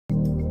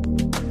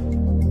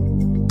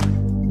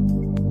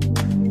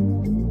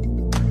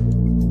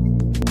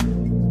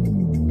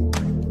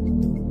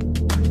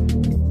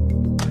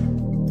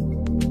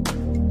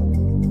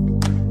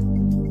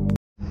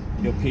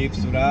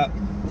Peeps, what up?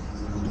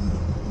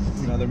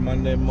 Another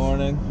Monday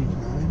morning.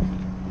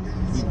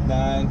 Week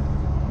 9.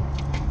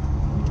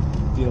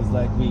 Feels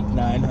like week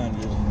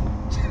 900.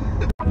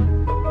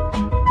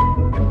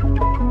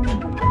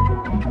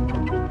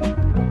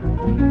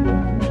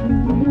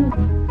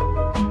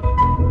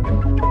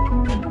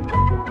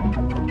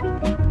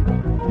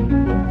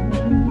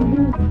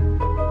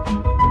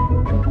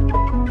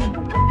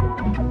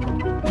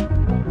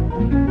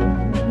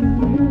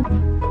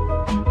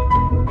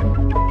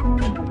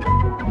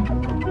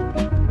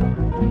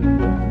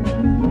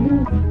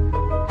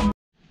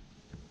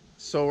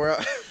 So we're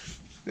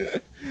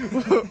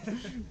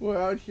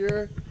out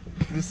here.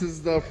 This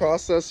is the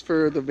process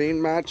for the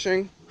vein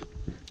matching.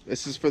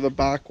 This is for the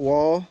back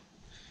wall.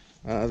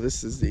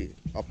 This is the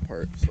up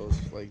part. So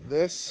it's like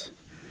this.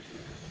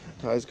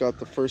 Ty's got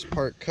the first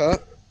part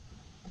cut.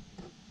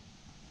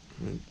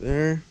 Right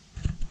there.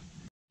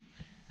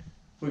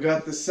 We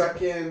got the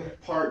second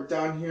part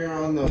down here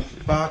on the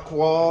back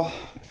wall.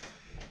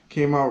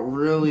 Came out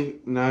really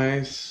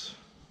nice.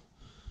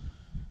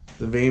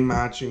 The vein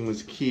matching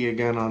was key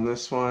again on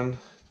this one.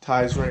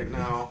 Ty's right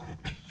now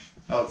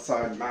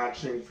outside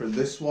matching for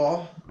this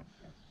wall.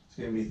 It's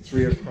gonna be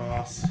 3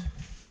 across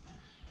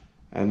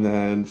and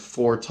then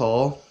 4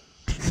 tall.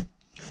 So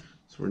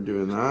we're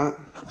doing that.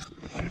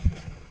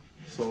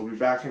 So we'll be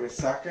back in a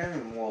second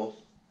and we'll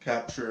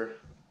capture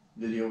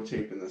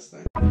videotaping this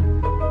thing.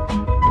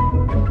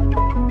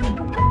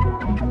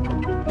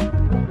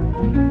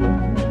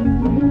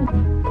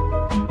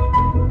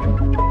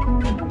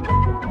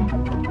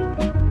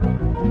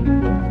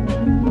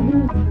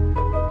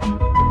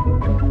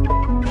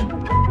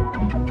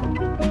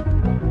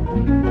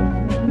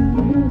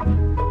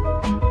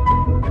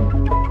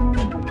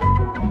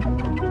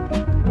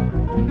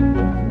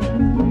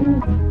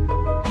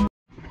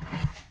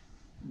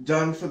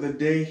 Done for the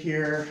day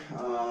here.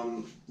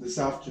 This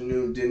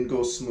afternoon didn't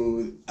go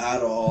smooth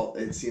at all.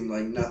 It seemed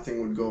like nothing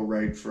would go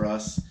right for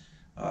us.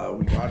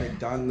 We got it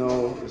done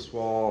though. This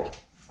wall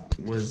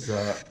was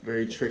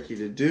very tricky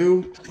to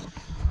do,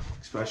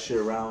 especially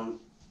around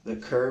the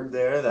curb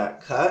there, that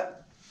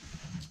cut.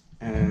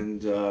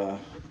 And I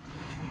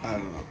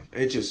don't know.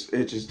 It just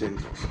didn't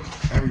go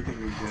smooth.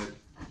 Everything we did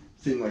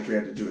seemed like we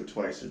had to do it 2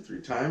 or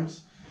 3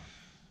 times.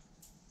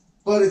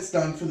 But it's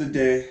done for the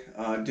day.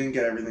 Didn't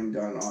get everything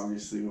done,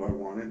 obviously, what I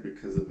wanted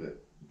because of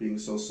it being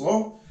so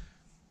slow.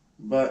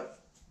 But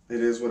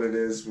it is what it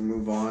is. We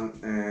move on,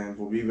 and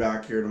we'll be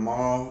back here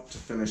tomorrow to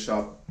finish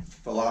up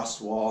the last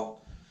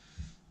wall,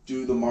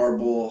 do the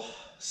marble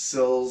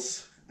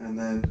sills, and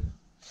then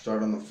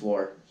start on the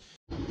floor.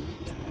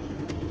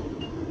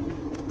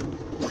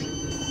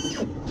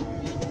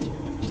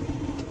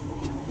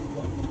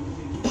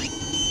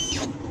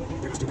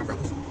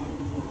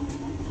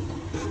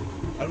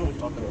 I don't know what we're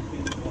talking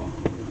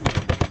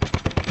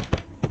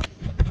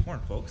about.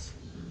 Morning, folks.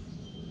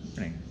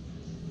 Morning.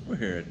 We're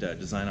here at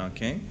Design on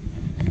King,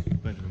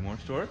 Benjamin Moore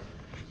store,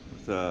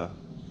 with the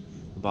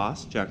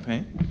boss, Jack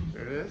Payne.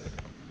 There it is.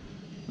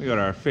 We got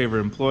our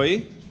favorite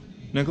employee,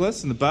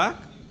 Nicholas, in the back.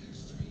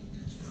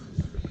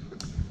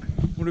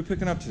 What are we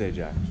picking up today,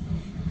 Jack?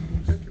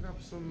 I'm picking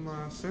up some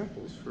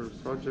samples for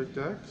Project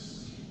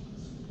X.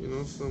 You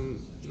know,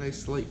 some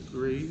nice light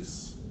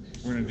grays.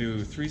 We're gonna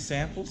do 3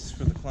 samples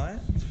for the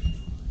client.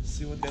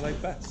 See what they like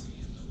best.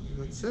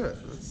 That's it.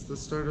 That's the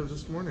start of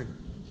this morning.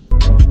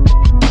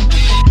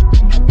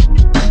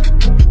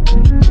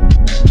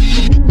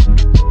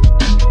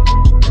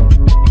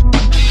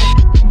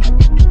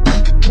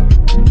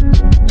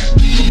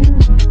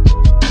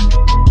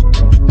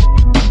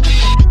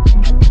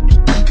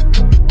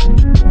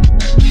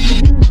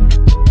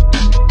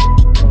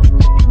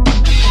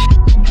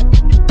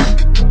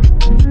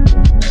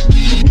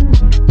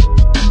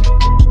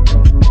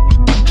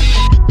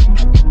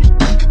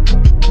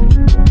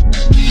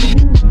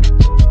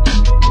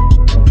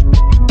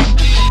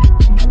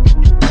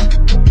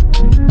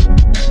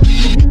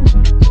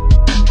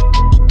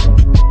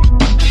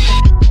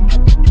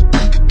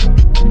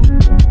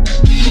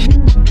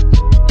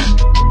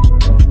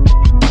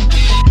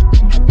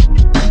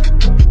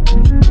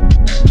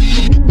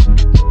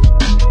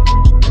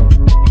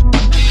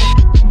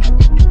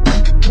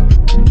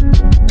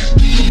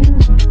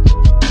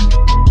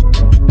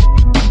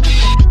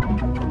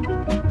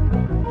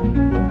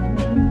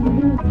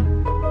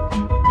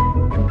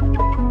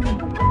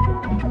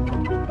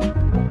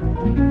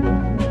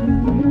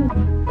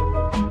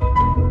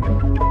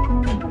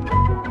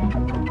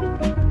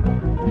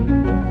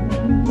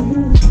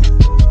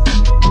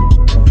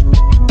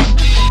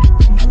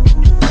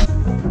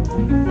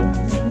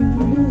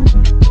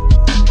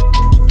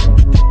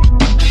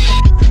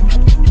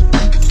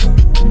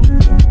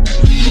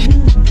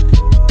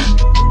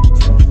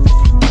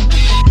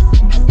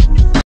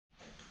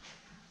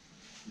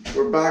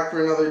 Back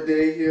for another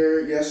day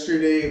here.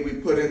 Yesterday we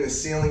put in the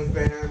ceiling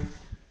fan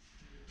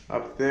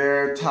up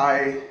there.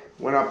 Ty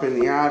went up in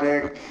the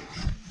attic,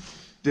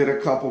 did a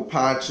couple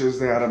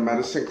patches. They had a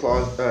medicine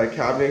closet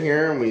cabinet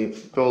here and we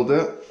filled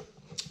it.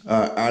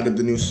 Added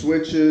the new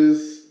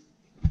switches.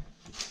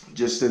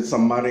 just did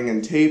some mudding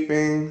and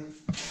taping.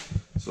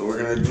 So we're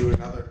gonna do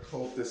another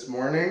coat this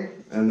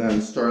morning and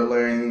then start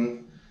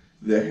laying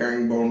the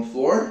herringbone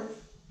floor.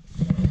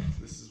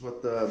 This is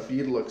what the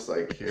bead looks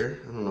like here.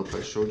 I don't know if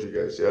I showed you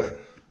guys yet.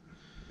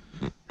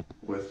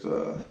 With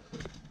the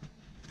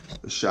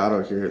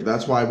shadow here.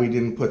 That's why we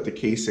didn't put the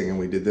casing and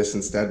we did this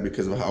instead,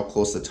 because of how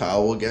close the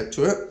tile will get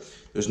to it.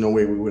 There's no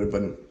way we would have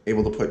been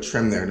able to put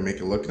trim there to make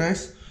it look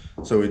nice.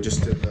 So we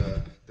just did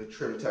the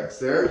trim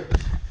text there.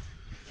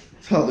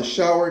 That's how the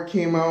shower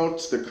came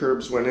out. The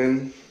curbs went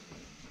in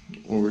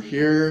over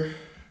here.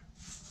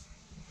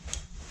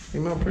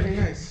 Came out pretty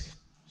nice.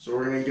 So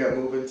we're gonna get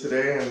moving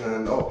today, and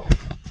then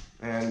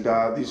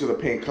these are the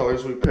paint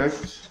colors we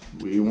picked.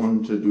 We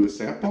wanted to do a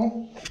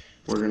sample.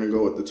 We're gonna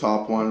go with the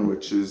top one,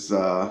 which is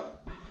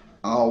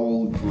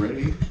Owl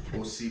Gray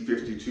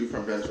OC52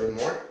 from Benjamin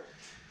Moore,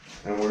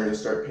 and we're gonna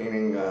start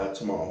painting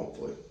tomorrow,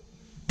 hopefully.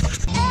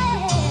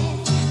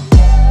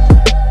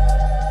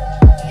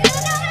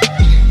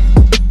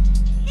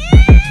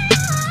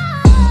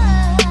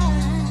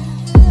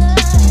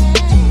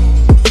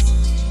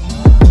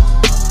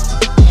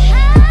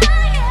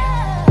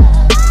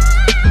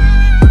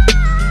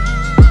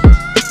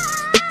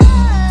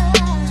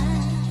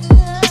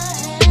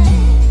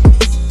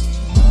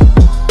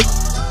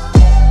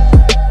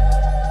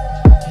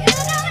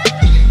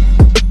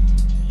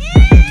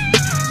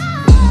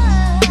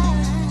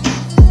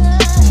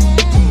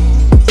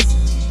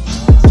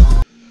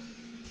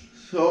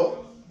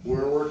 So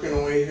we're working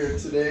away here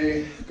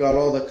today. Got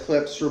all the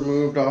clips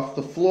removed off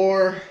the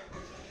floor.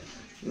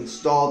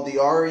 Installed the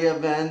Aria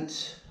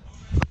vent.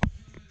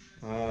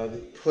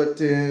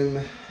 Put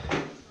in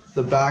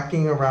the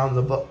backing around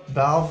the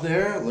valve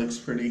there. It looks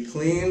pretty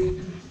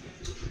clean.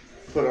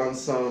 Put on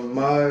some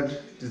mud.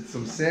 Did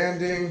some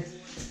sanding.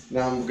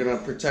 Now I'm gonna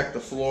protect the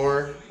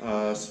floor.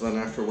 So then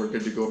after we're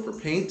good to go for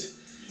paint.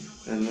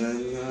 And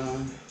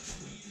then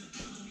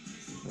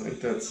I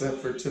think that's it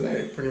for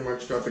today. Pretty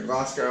much got the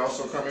glass guy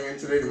also coming in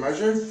today to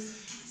measure,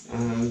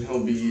 and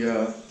he'll be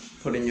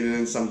putting it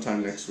in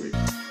sometime next week.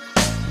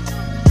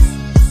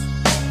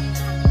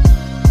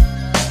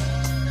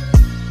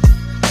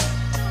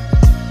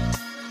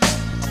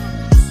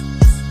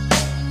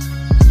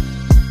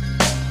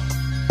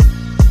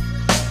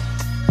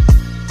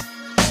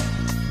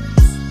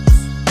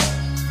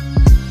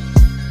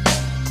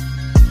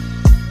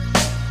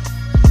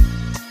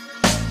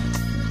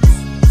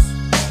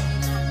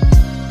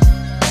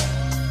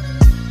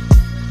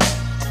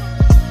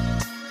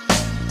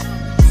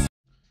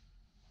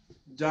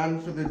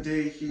 Done for the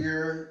day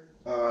here.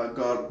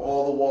 Got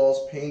all the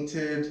walls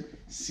painted.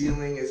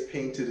 Ceiling is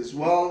painted as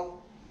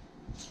well.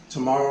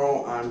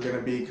 Tomorrow I'm going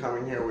to be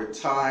coming here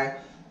with Ty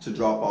to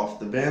drop off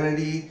the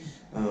vanity,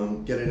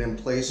 get it in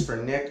place for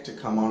Nick to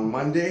come on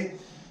Monday,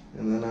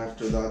 and then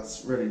after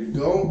that's ready to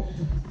go.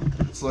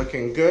 It's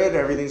looking good.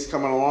 Everything's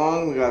coming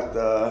along. We got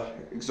the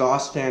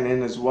exhaust fan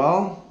in as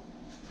well.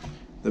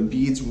 The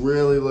bead's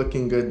really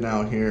looking good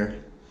now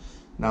here,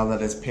 now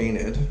that it's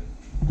painted.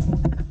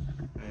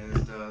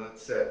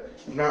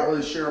 I'm not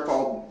really sure if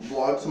I'll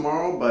vlog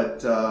tomorrow,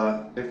 but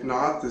if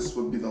not, this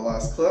would be the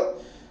last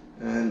clip.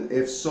 And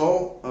if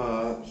so,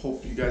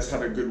 hope you guys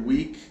had a good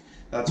week.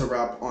 That's a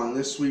wrap on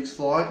this week's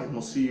vlog, and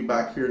we'll see you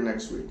back here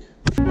next week.